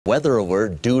weather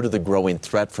alert due to the growing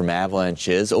threat from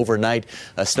avalanches. Overnight,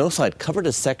 a snowslide covered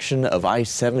a section of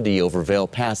I-70 over Vail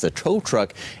Pass. A tow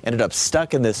truck ended up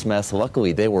stuck in this mess.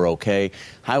 Luckily, they were okay.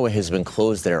 Highway has been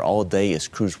closed there all day as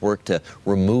crews work to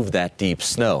remove that deep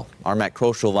snow. Our Matt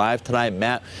Croschel live tonight.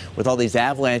 Matt, with all these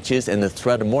avalanches and the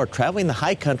threat of more, traveling the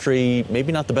high country,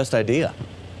 maybe not the best idea.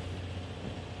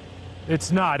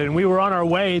 It's not, and we were on our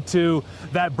way to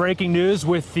that breaking news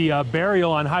with the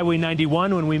burial on Highway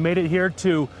 91 when we made it here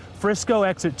to Frisco,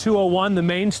 exit 201, the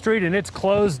main street, and it's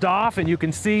closed off, and you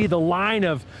can see the line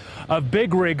of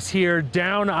big rigs here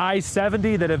down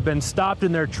I-70 that have been stopped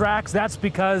in their tracks. That's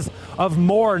because of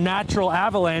more natural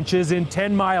avalanches in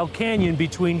 10 Mile Canyon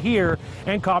between here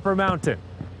and Copper Mountain.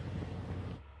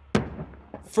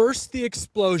 First the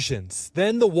explosions,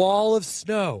 then the wall of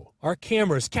snow. Our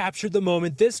cameras captured the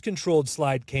moment this controlled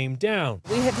slide came down.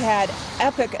 We have had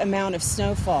epic amount of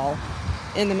snowfall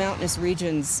in the mountainous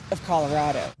regions of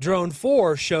Colorado. Drone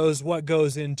 4 shows what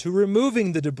goes into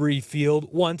removing the debris field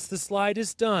once the slide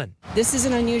is done. This is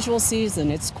an unusual season.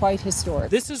 It's quite historic.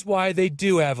 This is why they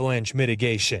do avalanche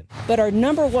mitigation. But our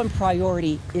number one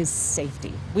priority is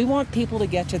safety. We want people to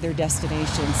get to their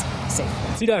destinations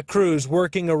safely. CDOT crews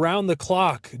working around the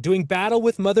clock, doing battle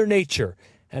with Mother Nature.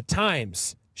 At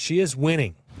times, she is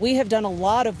winning. We have done a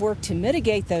lot of work to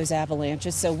mitigate those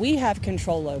avalanches so we have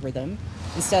control over them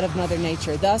instead of Mother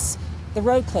Nature, thus the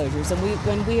road closures, and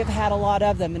when we have had a lot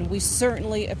of them, and we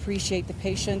certainly appreciate the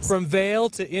patience. From Vail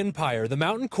to Empire, the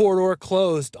mountain corridor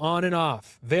closed on and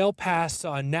off. Vail Pass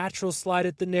saw a natural slide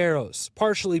at the Narrows,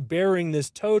 partially burying this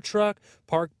tow truck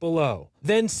parked below.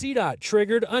 Then CDOT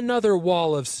triggered another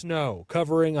wall of snow,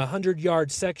 covering a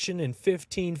 100-yard section in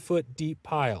 15-foot deep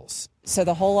piles. So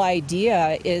the whole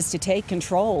idea is to take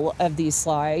control of these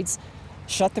slides,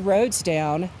 shut the roads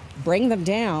down, bring them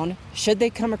down. Should they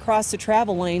come across the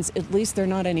travel lanes, at least there are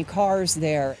not any cars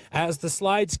there. As the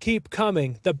slides keep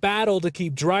coming, the battle to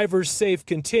keep drivers safe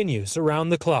continues around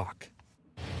the clock.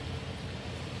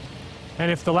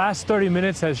 And if the last 30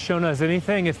 minutes has shown us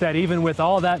anything, it's that even with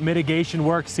all that mitigation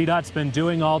work CDOT's been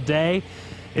doing all day,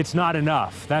 it's not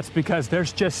enough. That's because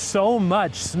there's just so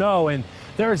much snow, and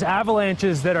there's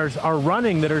avalanches that are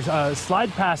running, that are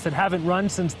slide paths that haven't run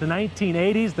since the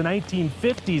 1980s, the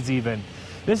 1950s even.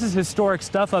 This is historic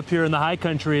stuff up here in the high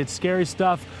country. It's scary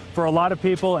stuff for a lot of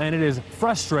people, and it is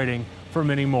frustrating for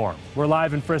many more. We're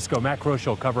live in Frisco. Matt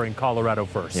Croschel covering Colorado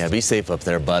First. Yeah, be safe up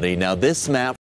there, buddy. Now this map